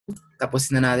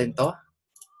tapusin na natin to.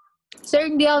 Sir,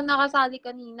 hindi ako nakasali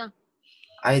kanina.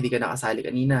 Ay, di ka nakasali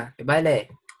kanina. E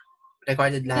bale,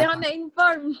 recorded Hindi lahat. ako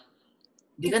na-inform.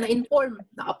 Hindi ka na-inform.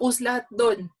 Nakapost lahat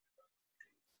doon.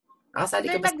 Nakasali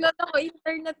Sir, ka ba? nag-load ako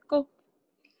internet ko.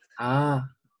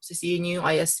 Sisihin nyo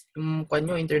yung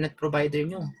yung internet provider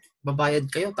nyo. Babayad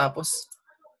kayo, tapos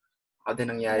din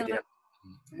nangyari din.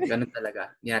 Ganun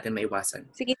talaga. Hindi natin maiwasan.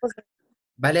 Sige po, sir.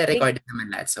 Bale, recorded naman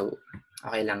lahat. So,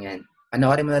 okay lang yan.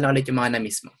 Panoorin mo na lang ulit yung mga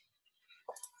na-miss mo.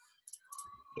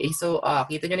 Okay, so,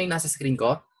 kita nyo na yung nasa screen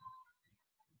ko?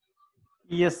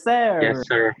 Yes, sir. Yes,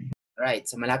 sir. Alright,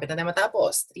 so malapit na tayo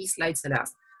matapos. 3 slides na lang.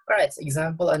 Alright, so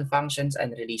example on functions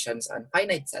and relations on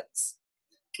finite sets.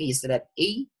 Okay, so that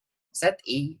set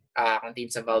A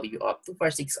contains a value of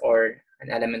 246 or an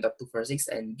element of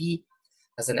 246, and B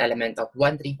has an element of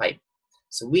 135.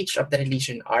 So which of the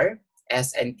relation R,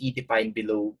 S, and T defined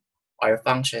below are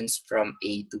functions from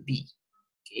A to B?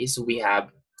 Okay, so we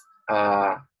have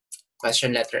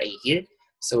question letter A here.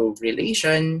 So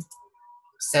relation,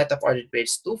 set of ordered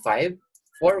pairs 2, 5,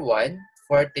 4, 1,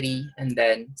 4, 3, and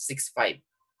then 6, 5.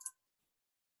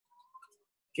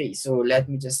 Okay, so let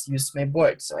me just use my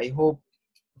board. So I hope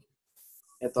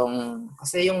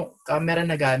kasi yung camera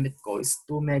na gamit ko is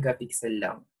 2 megapixel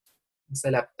lang sa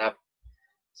laptop.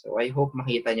 So I hope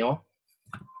makita nyo.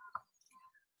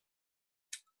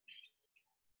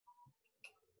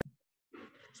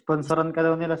 Sponsoran ka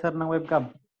daw nila, sir, ng webcam.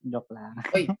 Joke lang.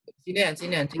 Oy, sino yan?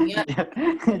 Sige nga.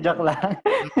 Joke lang.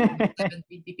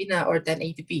 720p na or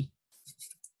 1080p.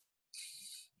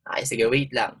 Okay, sige,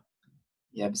 wait lang.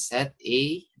 We have set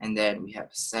A and then we have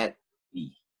set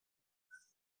B.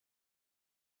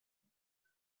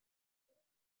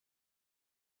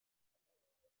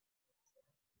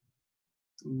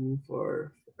 Two,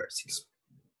 four, 6.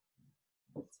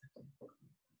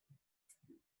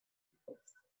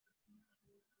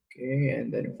 Okay,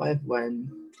 and then 5,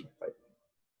 1, 3, 5.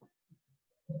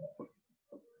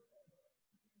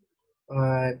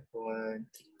 5, 1,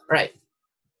 3. Right.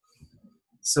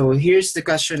 So here's the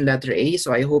question letter A.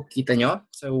 So I hope kita nyo.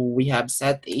 So we have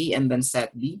set A and then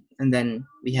set B. And then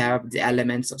we have the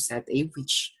elements of set A,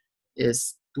 which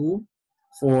is 2,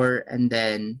 4, and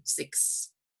then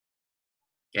 6.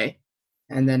 Okay.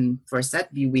 And then for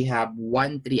set B, we have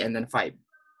 1, 3, and then 5.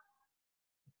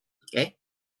 Okay.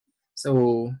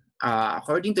 So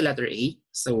according to letter A,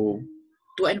 so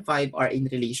 2 and 5 are in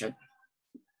relation.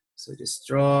 So just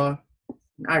draw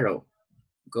an arrow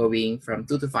going from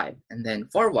 2 to 5, and then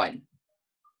 4, 1,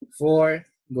 4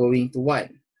 going to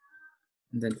 1,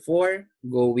 and then 4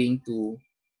 going to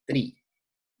 3,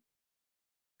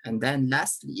 and then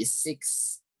lastly is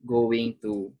 6 going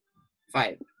to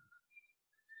 5.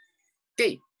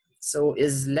 Okay, so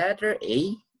is letter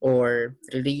A or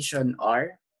relation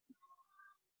R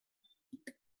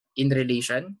in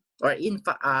relation or in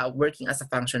working as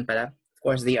a function pala? Of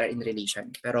course, they are in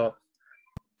relation. Pero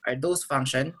are those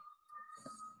function?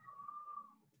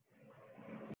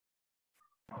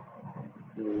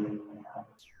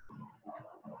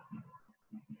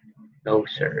 No,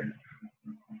 sir.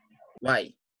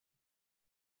 Why?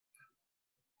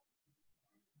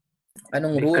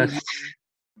 Anong rule?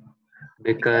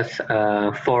 Because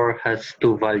 4 has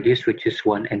 2 values, which is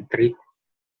 1 and 3.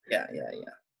 Yeah.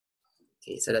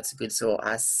 Okay, so that's good. So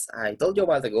as I told you a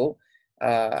while ago,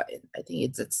 I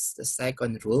think it's the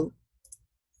second rule.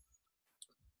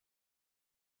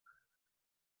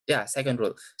 Yeah, second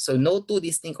rule. So no 2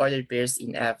 distinct ordered pairs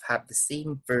in F have the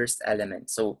same first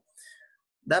element. So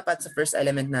dapat sa first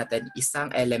element natin,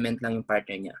 isang element lang yung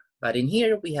partner niya. But in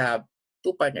here, we have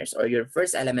 2 partners, or your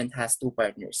first element has 2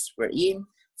 partners, wherein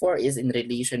 4 is in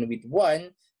relation with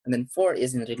 1, and then 4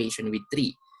 is in relation with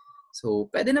 3. So,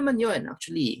 pwede naman yun,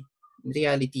 actually, in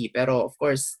reality. Pero, of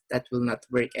course, that will not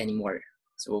work anymore.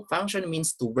 So, function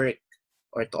means to work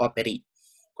or to operate.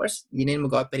 Of course, hindi na yun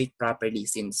mag-operate properly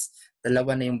since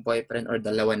dalawa na yung boyfriend or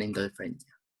dalawa na yung girlfriend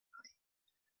niya.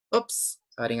 Oops!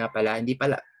 Sorry nga pala, hindi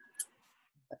pala.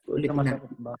 Ulitin na.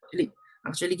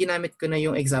 Actually, ginamit ko na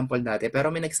yung example dati, pero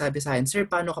may nagsabi sa akin, sir,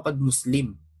 paano kapag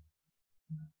Muslim?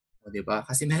 O, diba?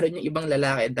 Kasi meron yung ibang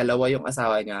lalaki, 2 yung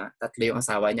asawa niya, 3 yung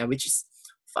asawa niya, which is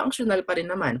functional pa rin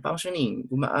naman, functioning.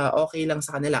 Okay lang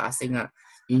sa kanila kasi nga,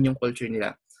 yun yung culture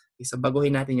nila. Okay, so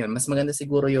baguhin natin yun. Mas maganda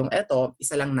siguro yung,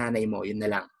 isa lang nanay mo, yun na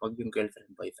lang. Huwag yung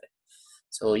girlfriend, boyfriend.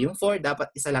 So, yung 4, dapat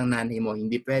isa lang nanay mo.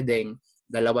 Hindi pwedeng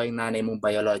 2 yung nanay mong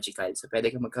biological. So, pwede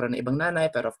ka magkaroon ng ibang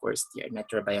nanay, pero of course, they are not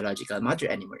your biological mother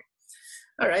anymore.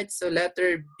 Alright, so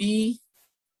letter B.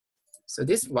 So,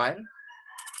 this one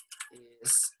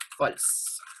is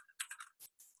false.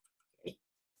 Okay,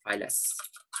 false.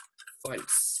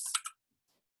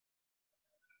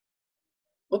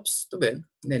 Oops, ito ba yun?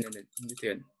 Hindi ito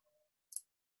yun.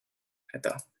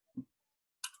 Ito.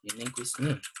 Yun yung quiz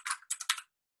niya.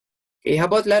 Okay, how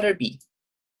about letter B?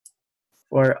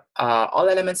 For all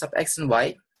elements of x and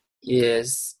y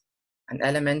is an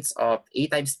elements of a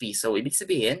times b. So, ibig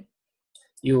sabihin,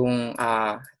 yung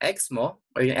x mo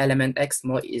or yung element x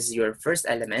mo is your first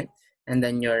element and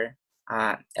then your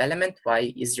element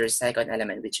y is your second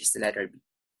element, which is the letter b.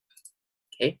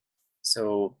 Okay,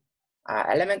 so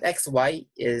element xy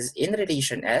is in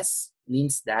relation s,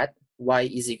 means that y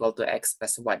is equal to x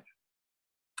plus 1.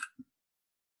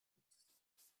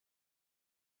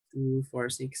 2, 4,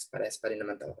 6, pares pa rin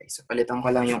naman ito. Okay, so palitan ko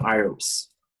lang yung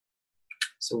arrows.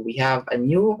 So we have a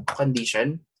new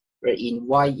condition wherein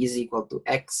y is equal to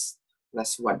x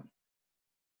plus 1.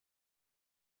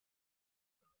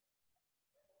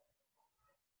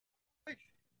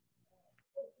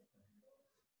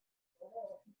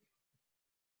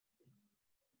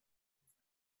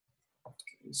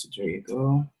 Okay, so there you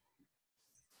go.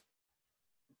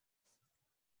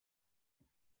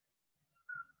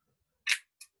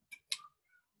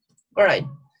 Alright,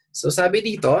 so sabi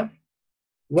dito,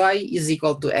 y is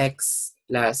equal to x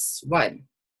plus 1.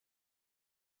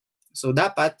 So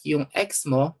dapat yung x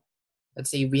mo,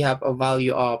 let's say we have a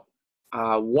value of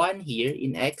 1 here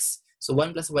in x. So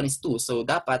 1 plus 1 is 2. So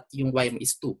dapat yung y mo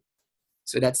is 2.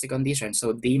 So that's the condition.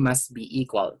 So they must be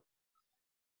equal.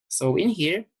 So in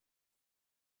here,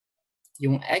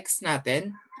 yung x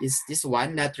natin is this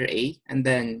one, letter A, and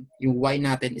then yung y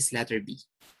natin is letter B.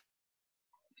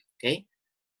 Okay?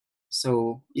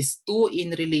 So is 2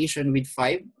 in relation with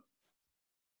 5?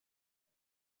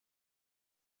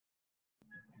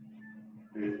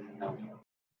 No.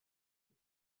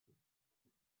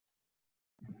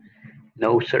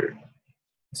 No, sir.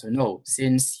 So no,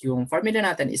 since yung formula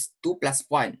natin is 2 plus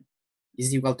 1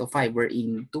 is equal to 5,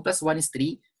 wherein 2 plus 1 is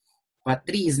 3, but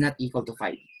 3 is not equal to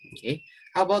 5. Okay?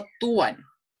 How about 2, 1?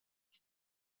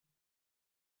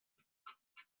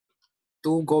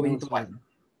 2 going to 1.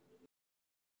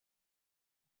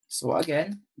 So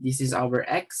again, this is our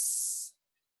x,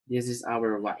 this is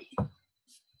our y.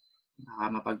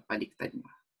 Mapagpaliktad nyo.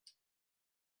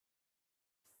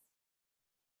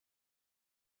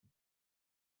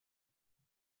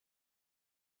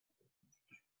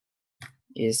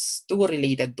 Is 2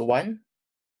 related to 1?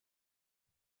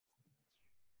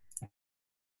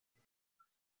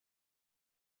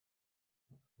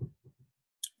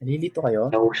 Nalilito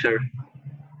kayo? No, sir.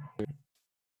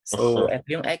 So, ito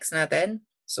yung x natin.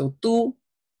 So, 2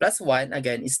 plus 1,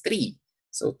 again, is 3.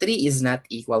 So, 3 is not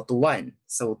equal to 1.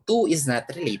 So, 2 is not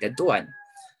related to 1.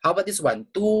 How about this one?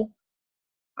 2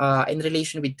 in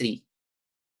relation with 3?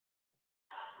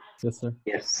 Yes, sir.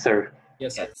 Yes, sir.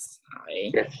 Yes.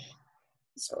 Okay. Yes.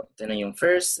 So, ito na yung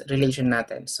first relation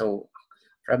natin. So,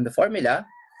 from the formula,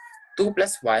 2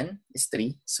 plus 1 is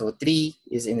 3. So, 3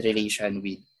 is in relation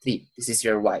with 3. This is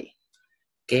your y.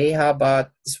 Okay, how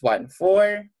about this one?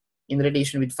 4 in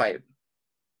relation with 5.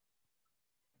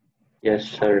 Yes,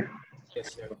 sir.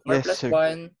 4 plus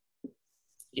 1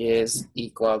 is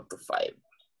equal to 5.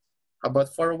 How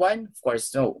about 4, 1? Of course,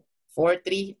 no. 4,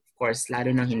 3? Of course, lalo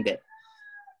nang hindi.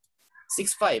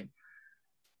 6, 5?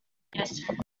 Yes,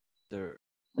 sir.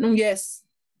 Anong yes?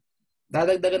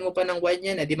 Dadagdagan mo pa ng 1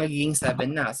 yan, edi magiging 7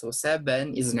 na. So,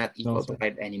 7 is not equal to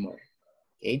 5 anymore.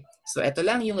 Okay? So, ito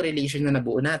lang yung relation na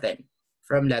nabuo natin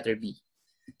from letter B.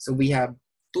 So, we have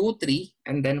 2, 3,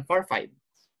 and then 4, 5.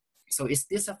 So, is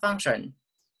this a function?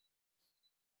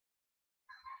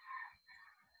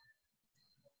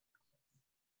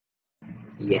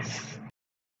 Yes.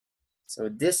 So,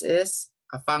 this is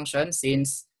a function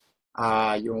since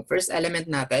yung first element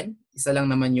natin, isa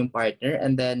lang naman yung partner,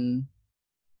 and then,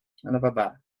 ano pa ba?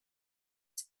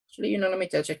 Actually, yun lang naman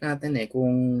i-check natin eh,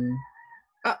 kung,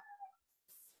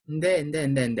 hindi.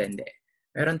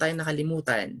 Meron tayong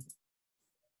nakalimutan.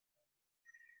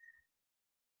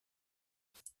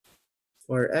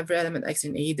 For every element x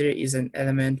in A, there is an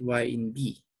element y in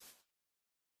B.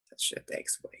 Such that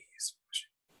x, y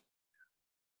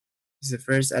is the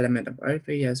first element of R3.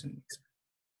 Yes.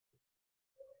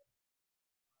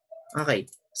 Okay,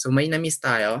 so may na-miss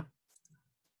tayo.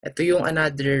 Ito yung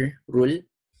another rule.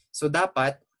 So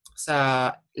dapat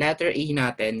sa letter A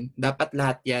natin, dapat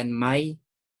lahat yan may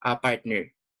partner.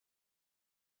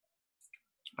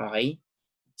 Okay?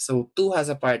 So 2 has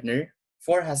a partner,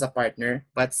 4 has a partner,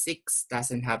 but 6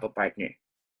 doesn't have a partner.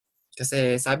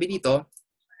 Kasi sabi dito,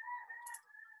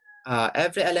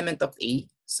 every element of A,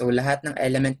 so lahat ng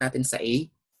element natin sa A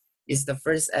is the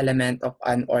first element of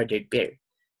an ordered pair.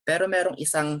 Pero merong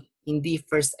isang hindi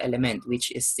first element,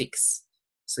 which is 6.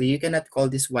 So you cannot call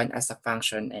this one as a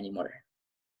function anymore.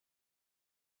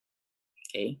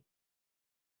 Okay?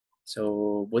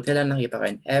 So, buti lang nakita ko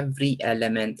in every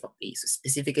element of A. So,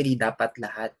 specifically, dapat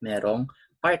lahat merong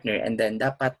partner and then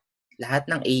dapat lahat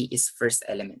ng A is first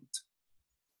element.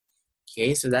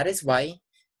 Okay, so that is why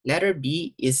letter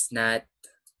B is not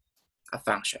a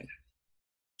function.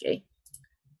 Okay?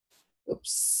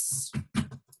 Oops.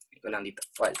 Ito lang dito.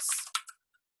 False.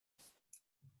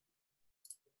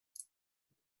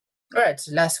 Alright,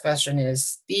 so last question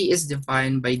is, T is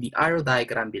defined by the arrow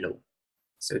diagram below.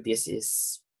 So this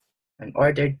is an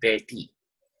ordered pair T.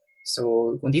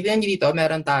 So kung titignan niyo dito,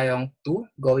 meron tayong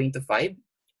 2 going to 5,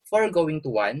 4 going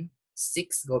to 1,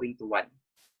 6 going to 1.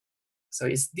 So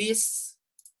is this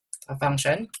a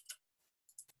function?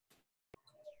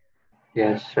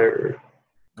 Yes, sir.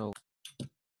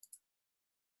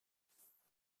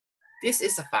 This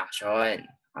is a function.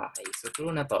 Okay, so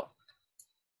true na to.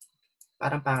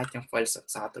 Parang pangit yung false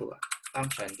sa true.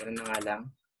 Function, ganun na nga lang.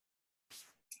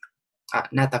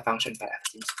 Not a function pala,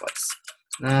 since false.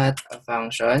 Not a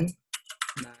function.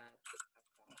 Not a function.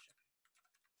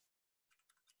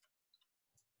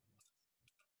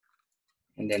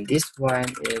 And then this one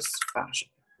is function.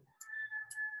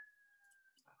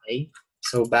 Okay,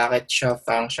 so bakit siya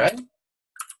function?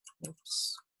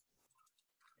 Oops.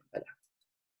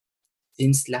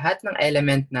 Since lahat ng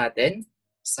element natin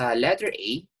sa letter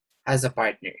A has a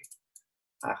partner.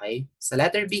 Okay? Sa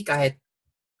letter B, kahit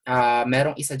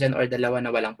merong isa dyan or dalawa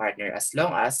na walang partner as long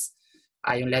as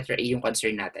yung letter A yung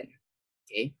concern natin.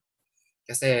 Okay?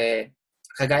 Kasi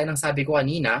kagaya ng sabi ko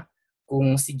kanina,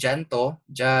 kung si Jan to,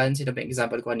 Jan, sino ba yung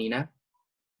example ko kanina?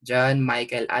 Jan,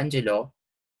 Michael, Angelo,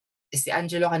 si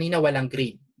Angelo kanina walang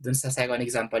grade dun sa second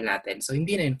example natin. So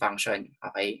hindi na yung function.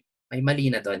 Okay? May mali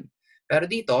na dun. Pero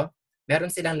dito,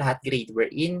 meron silang lahat grade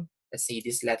wherein, let's say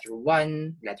this letter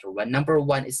 1, number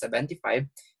 1 is 75,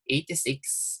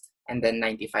 86, and then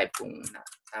 95 kung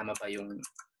tama ba yung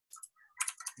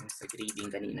sa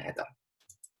grading kanina. Ito.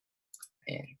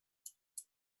 Ayan.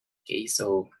 Okay,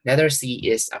 so letter C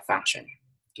is a function.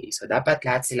 Okay, so dapat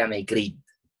lahat sila may grade.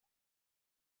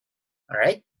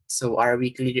 Alright, so are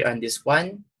we clear on this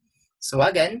one? So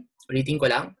again, ulitin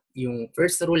ko lang, yung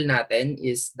first rule natin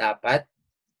is dapat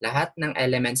lahat ng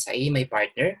elements sa A may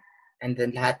partner, and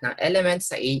then lahat ng elements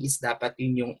sa A is dapat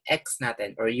yun yung X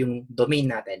natin or yung domain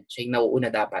natin. Siya yung nauuna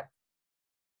dapat.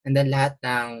 And then lahat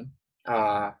ng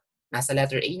nasa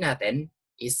letter A natin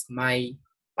is my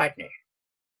partner.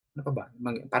 Ano pa ba?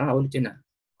 Parang naulit yun na.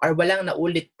 Or walang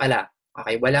naulit pala.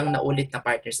 Okay, walang naulit na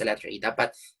partner sa letter A.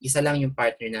 Dapat isa lang yung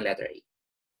partner ng letter A.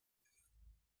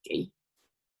 Okay.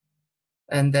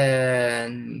 And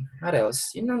then, what else?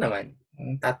 Yun lang naman.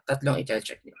 Tatlong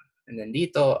i-check nyo. And then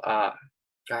dito,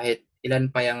 kahit ilan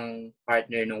pa yung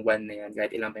partner ng 1 na yan,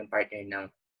 kahit ilan pa yung partner ng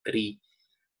 3,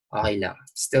 okay lang.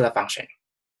 Still a function.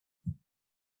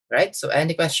 Right? So,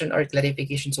 any question or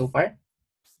clarification so far?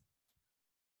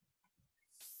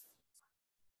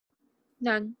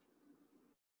 None.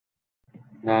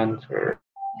 None, sir.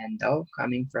 And daw,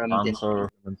 coming from the...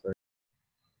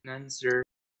 None, sir.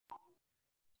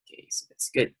 Okay, so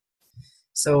that's good.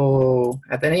 So,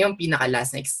 ito na yung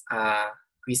pinaka-last na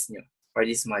quiz nyo for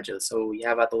this module. So, we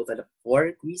have a total of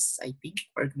 4 quiz, I think.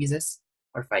 4 quizzes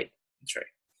or 5. I'm sure.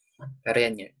 Pero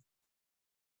yan yun.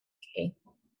 Okay.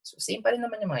 So, same pa rin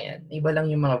naman yung mga yan. Iba lang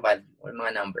yung mga value or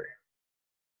mga number.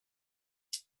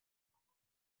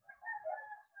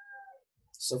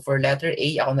 So, for letter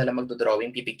A, ako na lang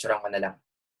magdodrawing. Pipicturean ko na lang.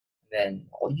 Then,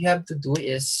 all you have to do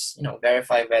is,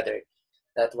 verify whether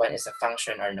that one is a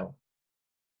function or no.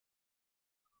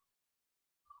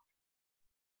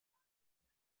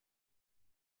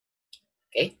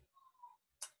 Okay?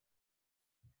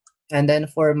 And then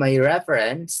for my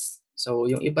reference, so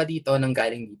yung iba dito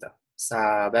nanggaling dito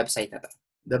sa website na to,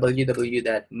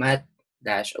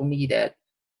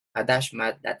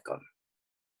 www.math-only-math.com.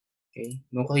 Okay?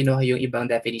 Nung ko kinuha yung ibang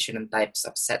definition ng types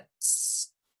of sets.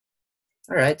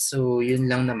 Alright, so yun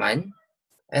lang naman.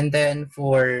 And then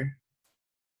for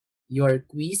your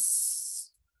quiz,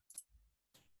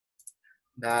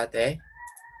 dati,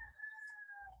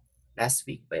 last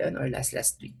week ba yun or last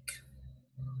week?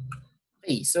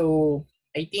 Okay, so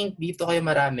I think dito kayo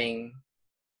maraming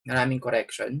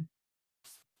correction.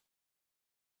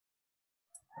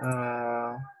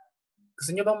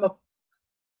 Gusto nyo bang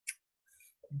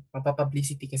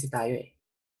mapapublicity kasi tayo eh.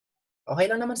 Okay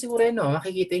lang naman siguro yun, no?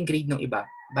 Makikita yung grade ng iba.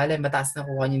 Bale, mataas na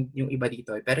kuha yung iba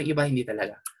dito eh. Pero yung iba hindi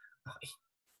talaga. Okay.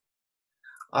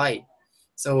 Okay.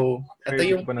 So, ito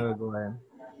yung... Hindi ko nagagawa yan.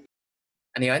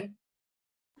 Ano yun?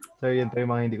 Sir, yan tayo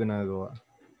mga hindi ko nagagawa.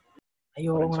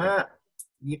 Ayoko nga.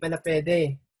 Hindi pala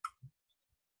pwede.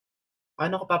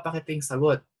 Paano ko papakita yung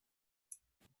sagot?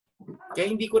 Kaya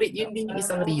hindi ko rin, yun din yung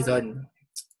isang reason.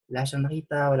 Wala siyang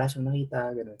nakita,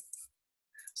 gano'n.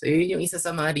 So, yun yung isa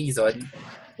sa mga reason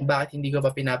kung bakit hindi ko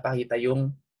pa pinapakita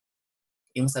yung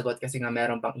sagot kasi nga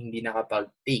meron pang hindi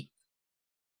nakapag-take.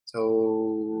 So,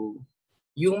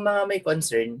 yung mga may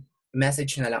concern,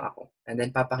 message na lang ako. And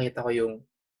then, papakita ko yung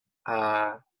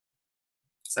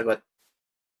sagot.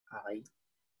 Okay?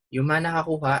 Yung mga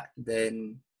nakakuha,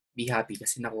 then be happy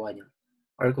kasi nakuha nyo.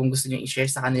 Or kung gusto nyo i-share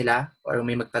sa kanila, or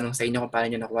may magtanong sa inyo kung paano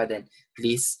nyo nakuha, then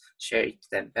please share it to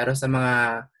them. Pero sa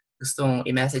mga gustong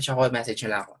i-message ako, message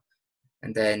nyo lang ako.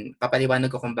 And then,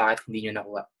 papaliwanag ko kung bakit hindi nyo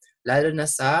nakuha. Lalo na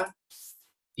sa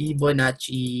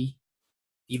Fibonacci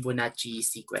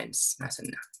sequence. Nasaan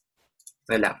na?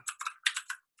 Ito lang.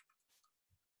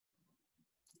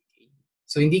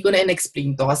 So, hindi ko na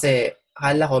in-explain to kasi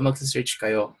akala ko magsa-search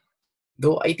kayo.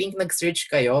 Though I think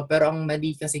nag-search kayo, pero ang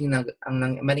mali kasing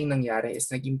maling nangyari is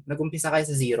nag-umpisa kayo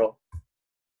sa 0.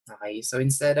 Okay? So,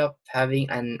 instead of having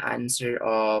an answer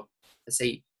of, let's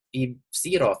say, fib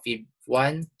 0, fib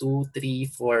 1, 2,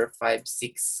 3, 4, 5,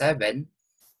 6,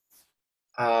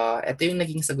 7, ito yung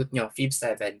naging sagot nyo, fib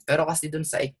 7. Pero kasi dun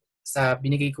sa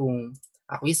binigay kong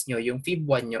quiz nyo, yung fib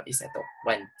 1 nyo is ito,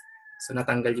 1. So,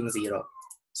 natanggal yung 0.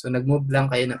 So, nag-move lang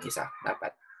kayo ng isa,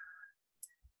 dapat.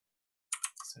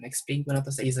 So, na-explain ko na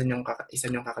to sa isa nyong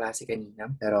kaklase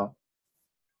kanina. Pero,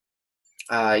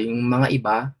 yung mga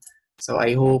iba, so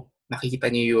I hope nakikita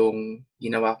niyo yung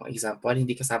ginawa kong example.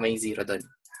 Hindi kasama yung 0 doon.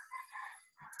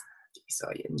 Okay,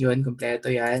 so, yun. Kompleto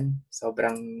yan.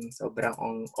 Sobrang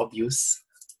obvious.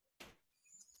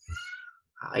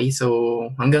 Okay, so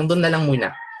hanggang doon na lang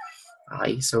muna.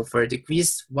 Okay, so for the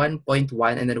quiz 1.1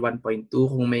 and then 1.2,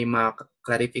 kung may mga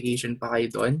clarification pa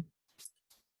kayo doon.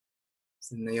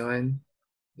 Saan na yun?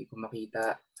 Hindi ko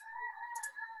makita.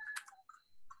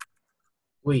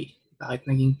 Uy, bakit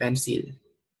naging pencil?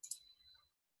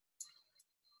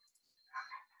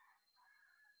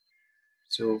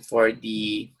 So for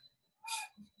the...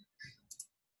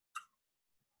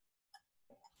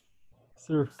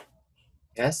 Sir,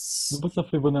 Yes? di ba sa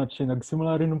Fibonacci,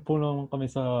 nagsimula rin po naman kami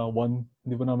sa 1.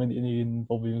 Hindi po namin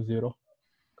in-involve yung 0.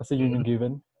 Kasi yun yung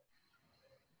given.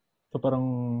 So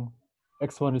parang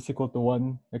x1 is equal to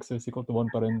 1, x2 is equal to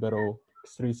 1 pa rin, pero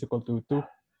x3 is equal to 2.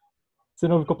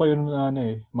 Sinolve ko pa yun na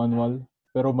manual,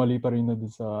 pero mali pa rin na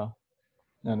dun sa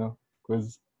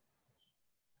quiz.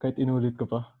 Kahit inulit ko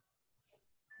pa.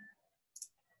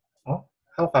 Oh,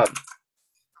 how come?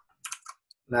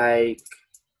 Like,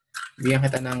 bigyan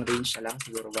kita ng range na lang.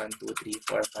 Siguro 1, 2, 3,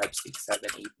 4, 5, 6,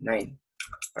 7, 8, 9.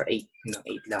 Or 8.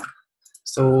 8 lang.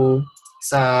 So,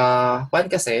 sa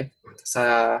kasi, sa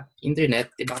internet,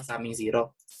 diba kasaming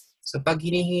 0. So, pag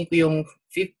hinihingi ko yung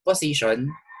 5th position,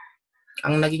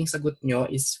 ang naging sagot nyo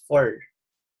is 4.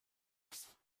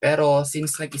 Pero,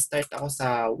 since nag-start ako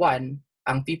sa 1,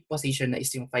 ang 5th position na is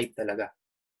yung 5 talaga.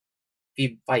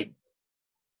 Fib 5.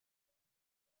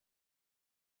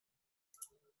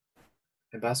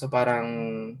 Diba? So, parang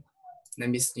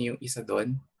na-miss nyo yung isa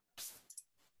doon.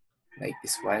 Like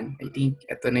this one. I think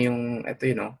ito yun,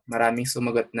 no? Maraming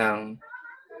sumagot ng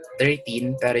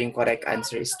 13, pero yung correct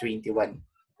answer is 21.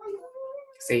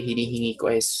 Kasi hinihingi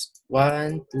ko is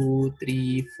 1, 2,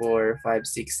 3, 4, 5,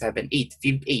 6, 7, 8.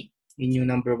 Fib 8. Yun yung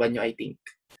number 1 nyo, I think.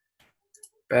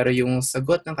 Pero yung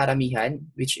sagot ng karamihan,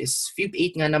 which is Fib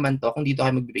 8 nga naman to, kung dito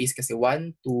kayo mag-base kasi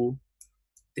 1, 2,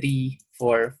 3,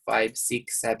 4, 5,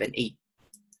 6, 7, 8.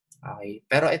 Okay.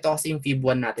 Pero ito kasi yung Fib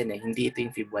 1 natin eh. Hindi ito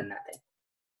yung Fib 1 natin.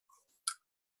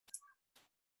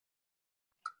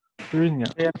 So yun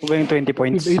nga. Kaya po ba yung 20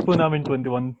 points? Fib 8 po namin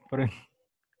 21 pa rin.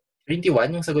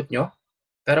 21 yung sagot nyo?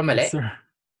 Pero mali? Yes, sir.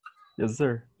 Yes,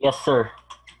 sir. Yes, sir.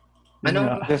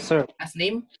 Anong Yes, sir. last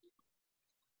name?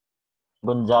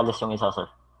 Gonzales yung isa, sir.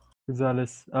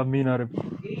 Gonzales. Mina rin po.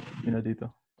 Mina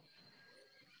dito.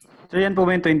 So yan po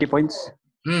ba yung 20 points?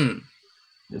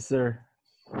 Yes, sir.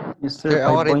 Yes, sir. Sir,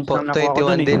 ako 5 rin points po, lang nakuha ko 21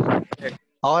 dun, din.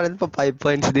 Ako rin po, 5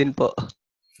 points din po.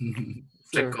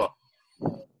 Check ko.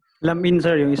 Lamin,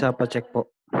 sir, yung isa pa check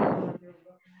po.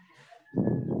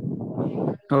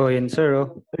 Oh, yan, sir.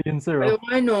 Oh. Ayun, sir. Ayaw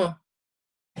ano.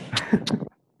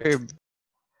 Herb.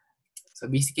 So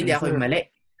basically ako yung mali.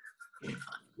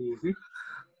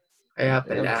 Kaya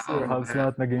pala. Yes, sir. Halos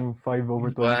lahat naging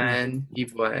 5/20.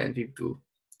 Fib 1, Fib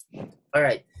 2.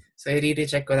 Alright. So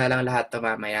i-recheck ko na lang lahat to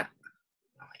mamaya.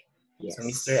 Okay. Yes. So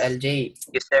Mr. LJ.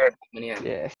 Yes, sir. Ano yan?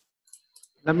 Yes.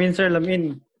 Lamin, sir,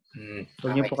 lamin.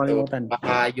 Huwag niyo po kalimutan. So,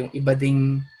 baka yung iba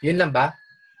ding, yun lang ba?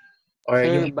 Or Sir,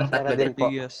 yung ibang basta tatlo din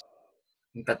po? Yes.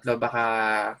 Yung tatlo baka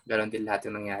gano'n din lahat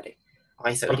yung nangyari.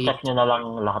 Okay, so Check nyo na lang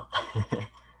lahat.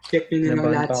 Check nyo na lang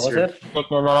Nabahan lahat, pa ako, sir. sir. Check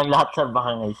nyo na lang lahat, sir. Baka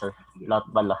ngay, sir. Lahat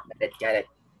bala. Got it.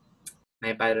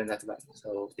 may pattern that one.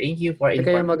 So, thank you for Kaya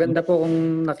informing. maganda po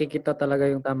kung nakikita talaga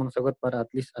yung tamang sagot para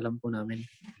at least alam po namin.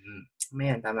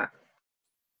 Ayan, tama.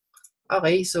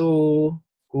 Okay, so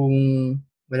kung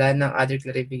wala nang other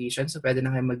clarification, so pwede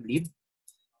na kayo mag-leave.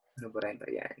 Ano ba rin to?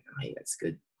 Yan. Okay, that's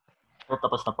good. So,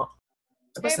 tapos na po.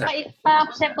 Tapos Sir, na.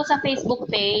 pa-accept po sa Facebook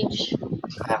page.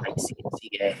 Okay,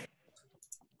 sige.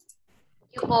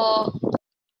 Thank you po.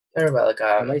 You're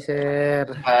welcome. Bye, sir.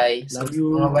 Bye. So, Love you.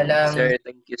 mga walang... Sir,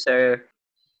 thank you, sir.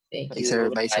 Thank Bye, you. sir.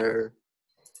 Bye, Bye. sir.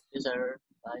 Yes, sir.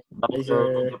 Bye, Thank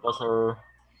sir. you po, sir.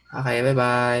 Okay,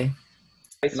 bye-bye.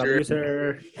 Love you,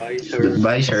 sir. Bye, sir.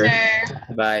 Bye, sir.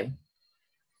 Sir. Bye.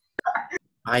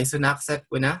 Okay, so na-accept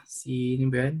ko na.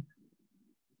 Sino ba yun?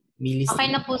 Milis.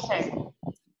 Okay na po, sir.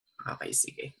 Okay,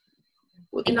 sige.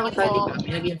 Buti na kita dito.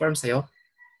 May nag-inform sa'yo?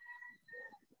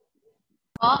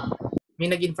 Po? May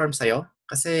nag-inform sa'yo?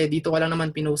 Kasi dito ko lang naman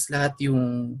pinost lahat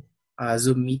yung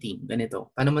Zoom meeting.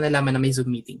 Ganito. Paano mo nalaman na may Zoom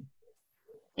meeting?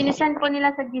 Sinisend po nila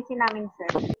sa GC namin,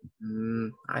 sir.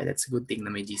 Okay, that's a good thing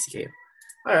na may GC kayo.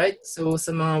 Alright, so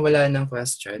sa mga wala ng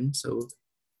question, so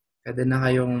pwede na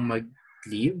kayong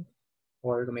mag-leave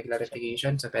or kung may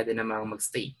clarification, so pwede namang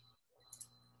mag-stay.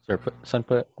 Sir,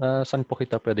 saan po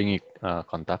kita pwedeng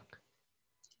i-contact?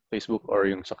 Facebook or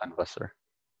yung sa Canvas, sir?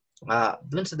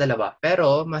 Doon sa dalawa.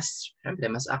 Pero syempre,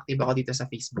 mas active ako dito sa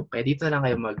Facebook. Kaya dito na lang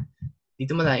kayo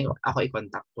dito mo na ako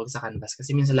i-contact huwag sa Canvas.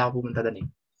 Kasi minsan lang ako pumunta doon eh.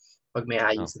 Pag may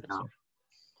ayos na ako.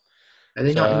 Pwede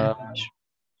nyo ako i-message.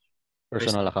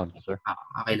 Personal account, sir?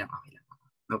 Okay lang.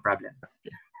 No problem.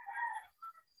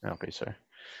 Okay, sir.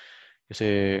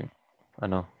 Kasi,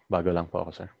 bago lang po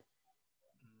ako, sir.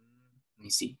 Let me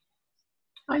see.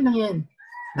 Okay lang yan.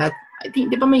 I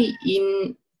think, di ba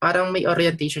parang may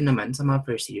orientation naman sa mga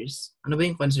first years? Ano ba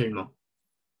yung concern mo?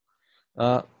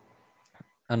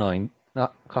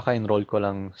 Kaka-enroll ko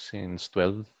lang since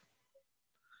 12.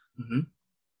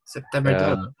 September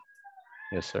 12.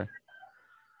 Yes, sir.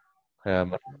 Kaya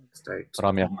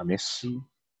marami akong na-miss.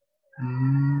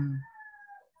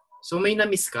 So may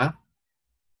na-miss ka?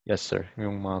 Yes, sir.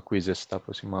 Yung mga quizzes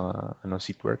tapos yung mga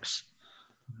seatworks.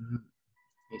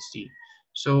 I see.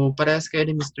 So parehas kayo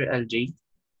ni Mr. LJ?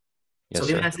 Yes, So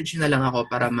sir. i-message na lang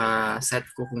ako para ma-set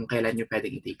ko kung kailan nyo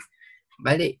pwedeng i-take.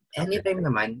 Bali, anytime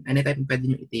pwede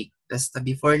nyo i-take. Basta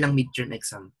before lang midterm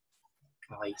exam.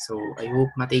 Okay, so I hope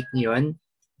ma-take nyo yun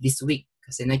this week.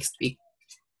 Kasi next week,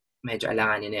 medyo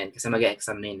alanganin na yan. Kasi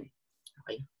mag-exam na yun.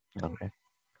 Okay? Okay.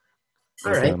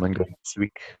 Alright. naman go this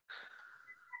week.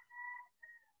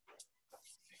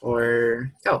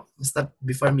 Or, basta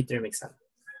before midterm exam.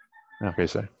 Okay,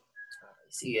 sir.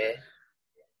 Sige.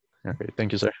 Okay,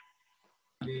 thank you, sir.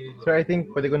 Sir, I think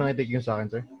pwede ko nang i-take yung sa akin,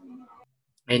 sir.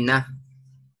 Ayun na.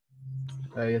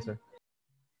 Yes, sir.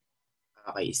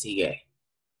 Okay, sige.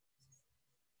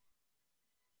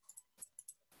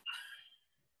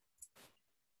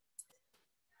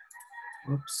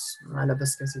 Oops,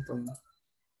 malabas kasi itong...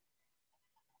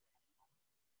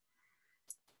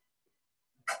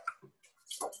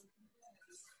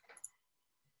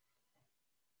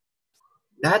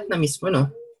 Lahat na miss mo, no?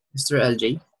 Mr.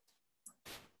 LJ?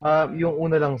 Yung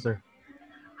una lang, sir.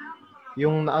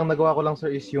 Ang nagawa ko lang, sir,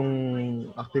 is yung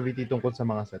activity tungkol sa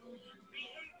mga set.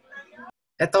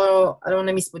 Ito, anong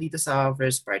na-miss mo dito sa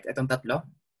first part? Itong tatlo?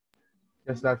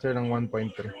 Yes, that, sir, ng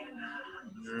 1.3.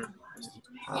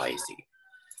 Okay, sige.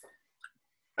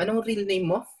 Anong real name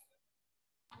mo?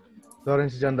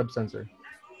 Lawrence John Dabsan, sir.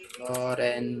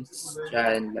 Lawrence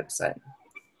John Labsan.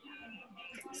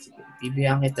 Sige.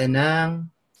 Bibigyan kita ng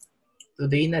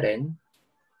today na rin.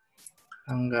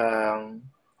 Hanggang,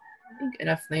 I think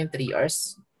enough na yung 3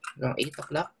 hours. Hanggang 8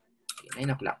 o'clock.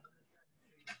 9 o'clock.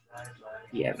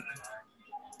 PM.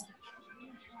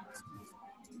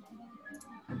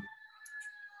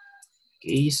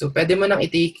 Okay, so pwede mo nang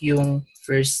i-take yung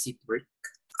first seat work.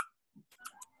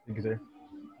 Thank you, sir.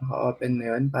 Naka-open mo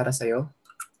yun para sa'yo.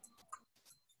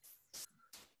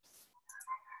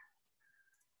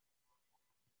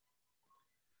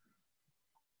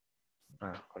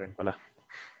 Ako rin pala.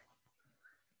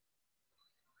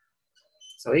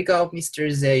 So ikaw, Mr.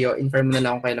 Zeo, inform mo na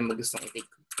lang kung kailan mo gustong i-take.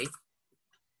 Okay?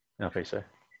 Okay, sir.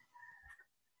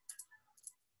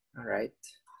 Alright.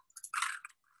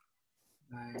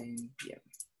 9 PM.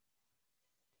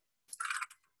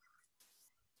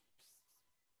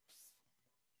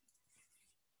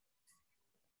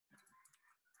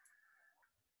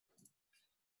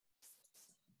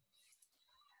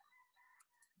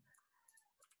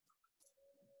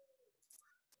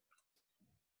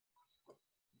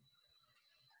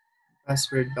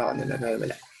 Password ba ako nalagay?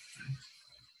 Wala.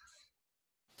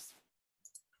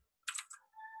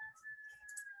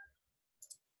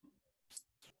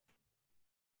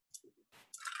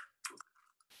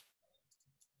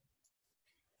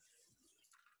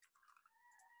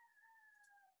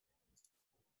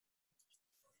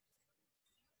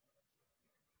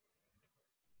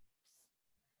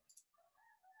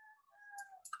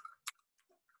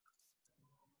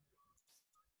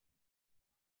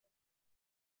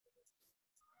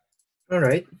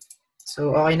 Alright.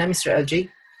 So, okay na, Mr. LJ.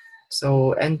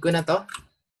 So, end ko na to.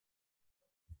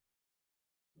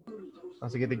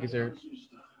 Sige, thank you, sir.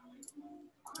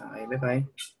 Okay, bye-bye.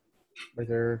 Bye,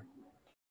 sir.